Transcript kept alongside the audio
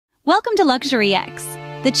Welcome to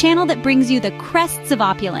LuxuryX, the channel that brings you the crests of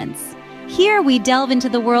opulence. Here we delve into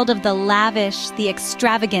the world of the lavish, the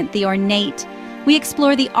extravagant, the ornate. We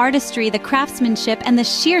explore the artistry, the craftsmanship, and the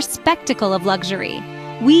sheer spectacle of luxury.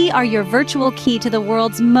 We are your virtual key to the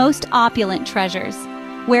world's most opulent treasures,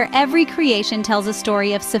 where every creation tells a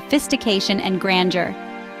story of sophistication and grandeur.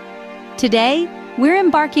 Today, we're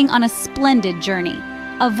embarking on a splendid journey,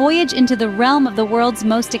 a voyage into the realm of the world's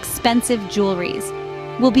most expensive jewelries.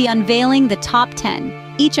 We'll be unveiling the top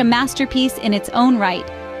 10, each a masterpiece in its own right,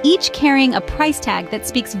 each carrying a price tag that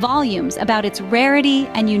speaks volumes about its rarity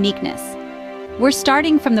and uniqueness. We're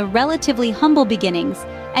starting from the relatively humble beginnings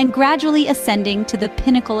and gradually ascending to the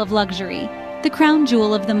pinnacle of luxury, the crown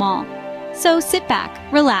jewel of them all. So sit back,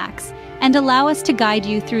 relax, and allow us to guide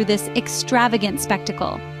you through this extravagant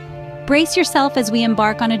spectacle. Brace yourself as we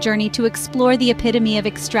embark on a journey to explore the epitome of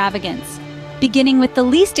extravagance, beginning with the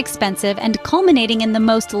least expensive and culminating in the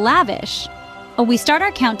most lavish. We start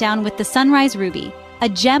our countdown with the sunrise ruby, a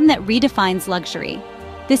gem that redefines luxury.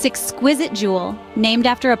 This exquisite jewel, named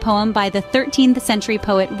after a poem by the 13th century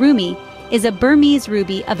poet Rumi, is a Burmese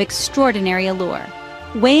ruby of extraordinary allure.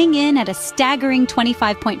 Weighing in at a staggering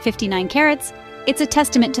 25.59 carats, it's a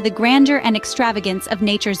testament to the grandeur and extravagance of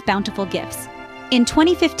nature's bountiful gifts. In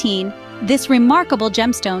 2015, this remarkable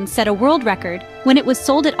gemstone set a world record when it was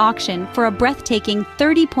sold at auction for a breathtaking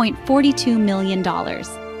 $30.42 million.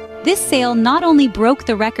 This sale not only broke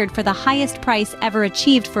the record for the highest price ever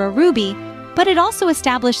achieved for a ruby, but it also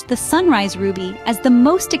established the sunrise ruby as the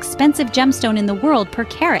most expensive gemstone in the world per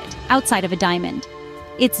carat, outside of a diamond.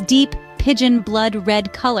 Its deep, pigeon blood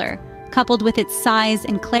red color, coupled with its size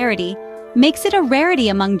and clarity, makes it a rarity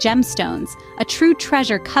among gemstones, a true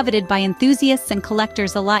treasure coveted by enthusiasts and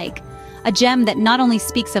collectors alike, a gem that not only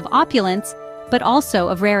speaks of opulence, but also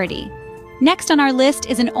of rarity. Next on our list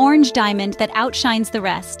is an orange diamond that outshines the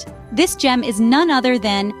rest. This gem is none other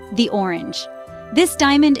than the orange. This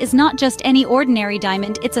diamond is not just any ordinary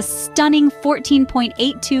diamond, it's a stunning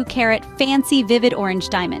 14.82 carat fancy vivid orange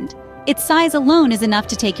diamond. Its size alone is enough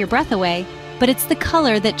to take your breath away, but it's the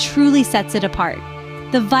color that truly sets it apart.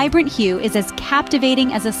 The vibrant hue is as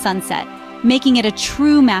captivating as a sunset, making it a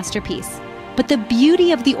true masterpiece. But the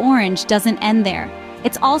beauty of the orange doesn't end there.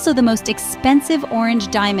 It's also the most expensive orange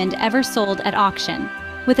diamond ever sold at auction.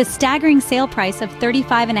 With a staggering sale price of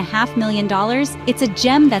 $35.5 million, it's a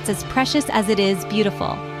gem that's as precious as it is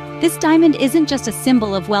beautiful. This diamond isn't just a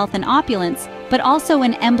symbol of wealth and opulence, but also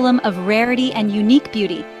an emblem of rarity and unique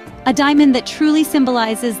beauty. A diamond that truly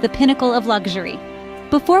symbolizes the pinnacle of luxury.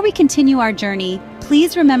 Before we continue our journey,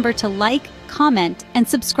 please remember to like, comment, and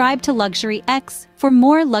subscribe to LuxuryX for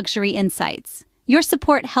more luxury insights. Your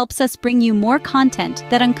support helps us bring you more content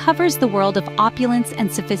that uncovers the world of opulence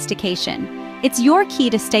and sophistication. It's your key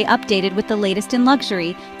to stay updated with the latest in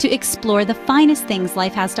luxury, to explore the finest things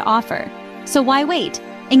life has to offer. So why wait?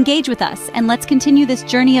 Engage with us and let's continue this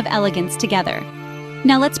journey of elegance together.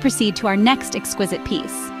 Now let's proceed to our next exquisite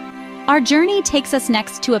piece. Our journey takes us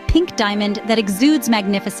next to a pink diamond that exudes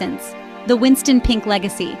magnificence, the Winston Pink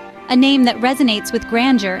Legacy, a name that resonates with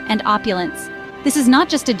grandeur and opulence. This is not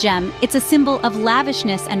just a gem, it's a symbol of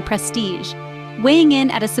lavishness and prestige. Weighing in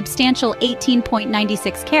at a substantial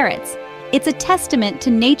 18.96 carats, it's a testament to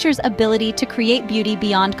nature's ability to create beauty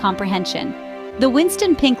beyond comprehension. The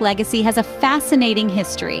Winston Pink Legacy has a fascinating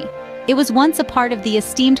history. It was once a part of the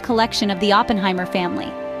esteemed collection of the Oppenheimer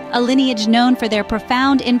family, a lineage known for their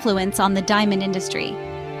profound influence on the diamond industry.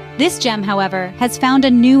 This gem, however, has found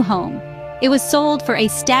a new home. It was sold for a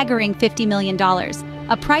staggering $50 million,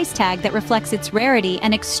 a price tag that reflects its rarity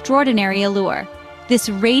and extraordinary allure. This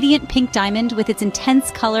radiant pink diamond, with its intense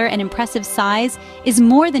color and impressive size, is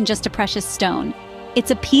more than just a precious stone. It's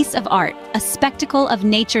a piece of art, a spectacle of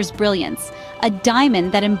nature's brilliance, a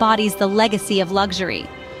diamond that embodies the legacy of luxury.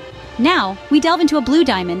 Now, we delve into a blue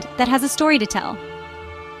diamond that has a story to tell.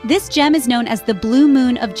 This gem is known as the Blue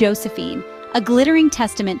Moon of Josephine, a glittering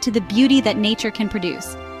testament to the beauty that nature can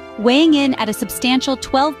produce. Weighing in at a substantial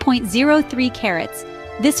 12.03 carats,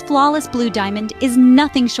 this flawless blue diamond is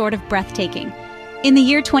nothing short of breathtaking. In the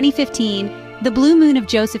year 2015, the Blue Moon of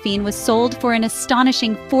Josephine was sold for an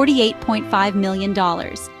astonishing $48.5 million.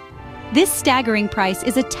 This staggering price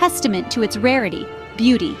is a testament to its rarity,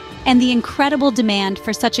 beauty, and the incredible demand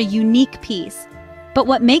for such a unique piece. But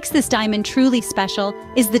what makes this diamond truly special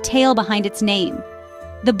is the tale behind its name.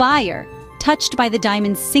 The buyer, touched by the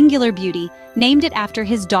diamond's singular beauty, named it after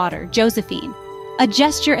his daughter, Josephine. A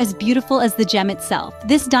gesture as beautiful as the gem itself,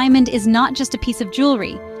 this diamond is not just a piece of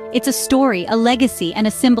jewelry. It's a story, a legacy, and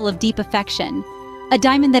a symbol of deep affection. A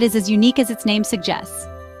diamond that is as unique as its name suggests.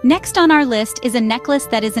 Next on our list is a necklace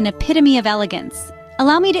that is an epitome of elegance.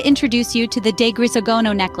 Allow me to introduce you to the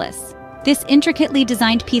dazzling necklace. This intricately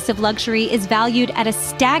designed piece of luxury is valued at a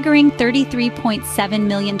staggering $33.7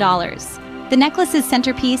 million. The necklace's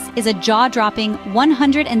centerpiece is a jaw-dropping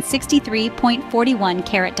 163.41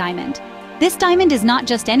 carat diamond. This diamond is not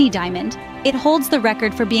just any diamond, it holds the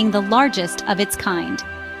record for being the largest of its kind.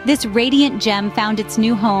 This radiant gem found its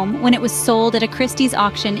new home when it was sold at a Christie's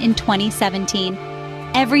auction in 2017.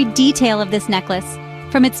 Every detail of this necklace,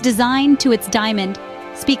 from its design to its diamond,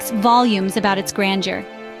 speaks volumes about its grandeur.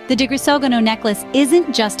 The dazzling necklace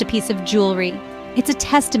isn't just a piece of jewelry. It's a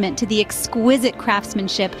testament to the exquisite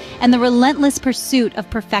craftsmanship and the relentless pursuit of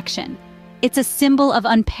perfection. It's a symbol of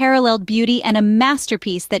unparalleled beauty and a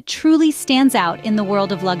masterpiece that truly stands out in the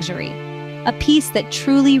world of luxury. A piece that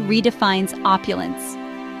truly redefines opulence.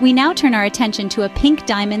 We now turn our attention to a pink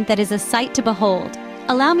diamond that is a sight to behold.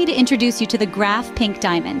 Allow me to introduce you to the Graf pink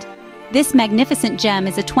diamond. This magnificent gem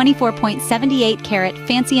is a 24.78 carat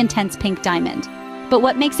fancy intense pink diamond. But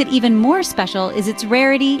what makes it even more special is its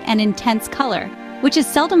rarity and intense color, which is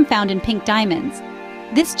seldom found in pink diamonds.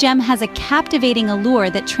 This gem has a captivating allure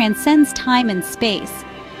that transcends time and space.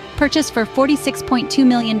 Purchased for $46.2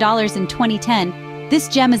 million in 2010, this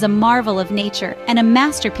gem is a marvel of nature and a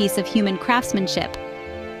masterpiece of human craftsmanship.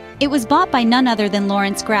 It was bought by none other than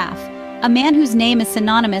Lawrence Graf, a man whose name is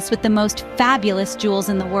synonymous with the most fabulous jewels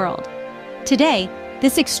in the world. Today,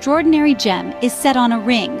 this extraordinary gem is set on a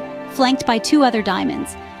ring, flanked by two other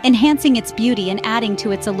diamonds, enhancing its beauty and adding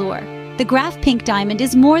to its allure. The Graf pink diamond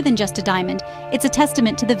is more than just a diamond, it's a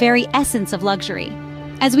testament to the very essence of luxury.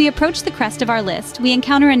 As we approach the crest of our list, we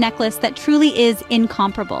encounter a necklace that truly is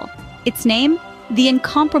incomparable. Its name? The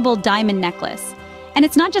Incomparable Diamond Necklace. And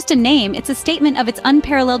it's not just a name, it's a statement of its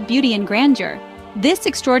unparalleled beauty and grandeur. This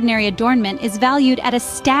extraordinary adornment is valued at a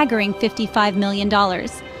staggering $55 million.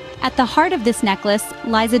 At the heart of this necklace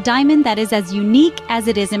lies a diamond that is as unique as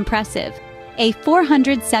it is impressive, a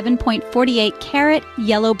 407.48 carat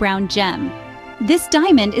yellow-brown gem. This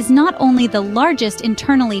diamond is not only the largest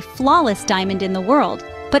internally flawless diamond in the world,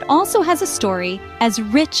 but also has a story as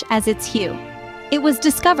rich as its hue. It was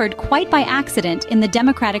discovered quite by accident in the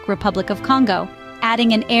Democratic Republic of Congo,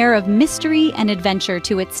 adding an air of mystery and adventure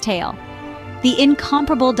to its tale. The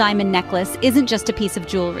Incomparable Diamond Necklace isn't just a piece of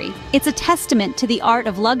jewelry. It's a testament to the art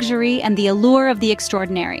of luxury and the allure of the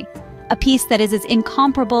extraordinary. A piece that is as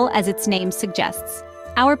incomparable as its name suggests.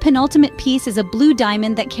 Our penultimate piece is a blue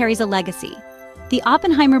diamond that carries a legacy. The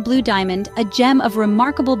Oppenheimer Blue Diamond, a gem of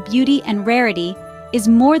remarkable beauty and rarity, is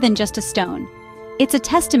more than just a stone. It's a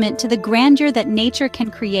testament to the grandeur that nature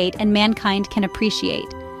can create and mankind can appreciate.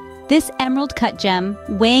 This emerald-cut gem,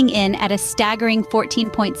 weighing in at a staggering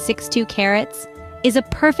 14.62 carats, is a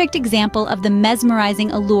perfect example of the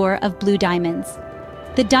mesmerizing allure of blue diamonds.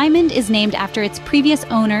 The diamond is named after its previous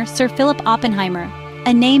owner, Sir Philip Oppenheimer,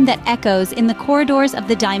 a name that echoes in the corridors of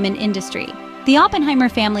the diamond industry. The Oppenheimer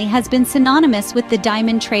family has been synonymous with the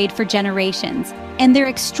diamond trade for generations, and their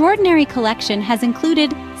extraordinary collection has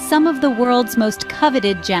included some of the world's most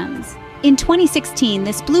coveted gems. In 2016,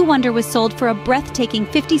 this blue wonder was sold for a breathtaking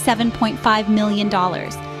 $57.5 million,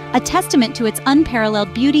 a testament to its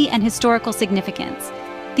unparalleled beauty and historical significance.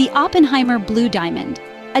 The Oppenheimer Blue Diamond,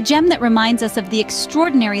 a gem that reminds us of the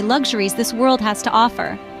extraordinary luxuries this world has to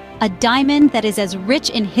offer. A diamond that is as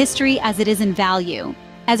rich in history as it is in value.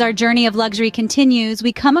 As our journey of luxury continues,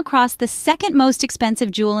 we come across the second most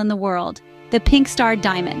expensive jewel in the world, the Pink Star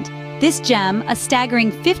Diamond. This gem, a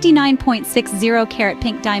staggering 59.60 carat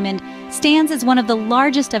pink diamond, stands as one of the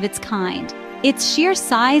largest of its kind. Its sheer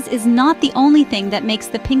size is not the only thing that makes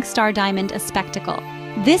the Pink Star Diamond a spectacle.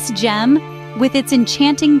 This gem, with its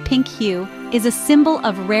enchanting pink hue, is a symbol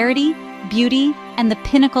of rarity, beauty, and the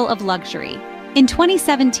pinnacle of luxury. In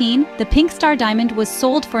 2017, the Pink Star Diamond was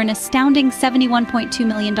sold for an astounding $71.2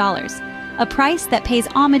 million, a price that pays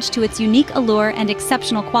homage to its unique allure and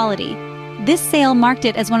exceptional quality. This sale marked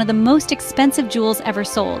it as one of the most expensive jewels ever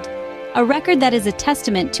sold, a record that is a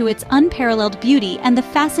testament to its unparalleled beauty and the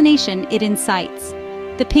fascination it incites.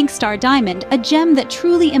 The Pink Star Diamond, a gem that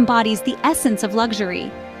truly embodies the essence of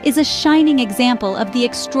luxury, is a shining example of the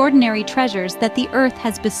extraordinary treasures that the earth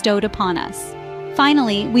has bestowed upon us.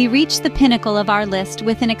 Finally, we reach the pinnacle of our list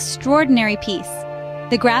with an extraordinary piece,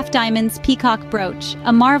 the Graf Diamond's Peacock Brooch,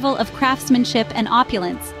 a marvel of craftsmanship and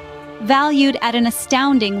opulence. Valued at an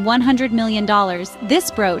astounding $100 million, this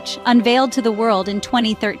brooch, unveiled to the world in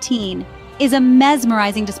 2013, is a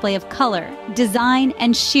mesmerizing display of color, design,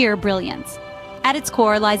 and sheer brilliance. At its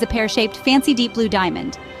core lies a pear-shaped fancy deep blue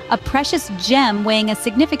diamond, a precious gem weighing a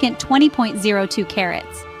significant 20.02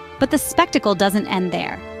 carats. But the spectacle doesn't end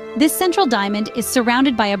there. This central diamond is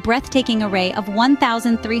surrounded by a breathtaking array of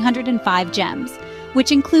 1,305 gems,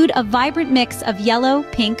 which include a vibrant mix of yellow,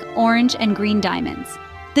 pink, orange, and green diamonds.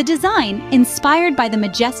 The design, inspired by the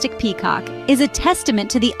majestic peacock, is a testament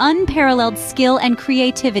to the unparalleled skill and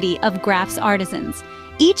creativity of crafts artisans.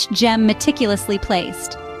 Each gem meticulously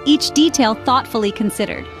placed, each detail thoughtfully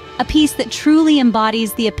considered, a piece that truly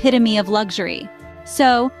embodies the epitome of luxury.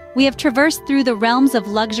 So, we have traversed through the realms of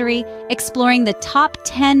luxury, exploring the top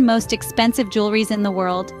 10 most expensive jewelries in the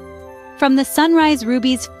world. From the sunrise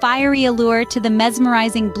ruby's fiery allure to the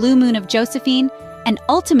mesmerizing blue moon of Josephine, and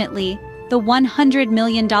ultimately, the $100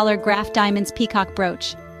 million Graf Diamonds peacock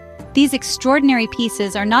brooch. These extraordinary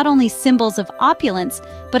pieces are not only symbols of opulence,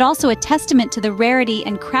 but also a testament to the rarity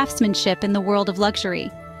and craftsmanship in the world of luxury.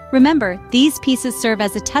 Remember, these pieces serve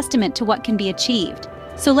as a testament to what can be achieved.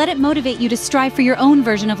 So let it motivate you to strive for your own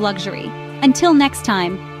version of luxury. Until next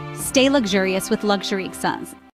time, stay luxurious with LuxuryX.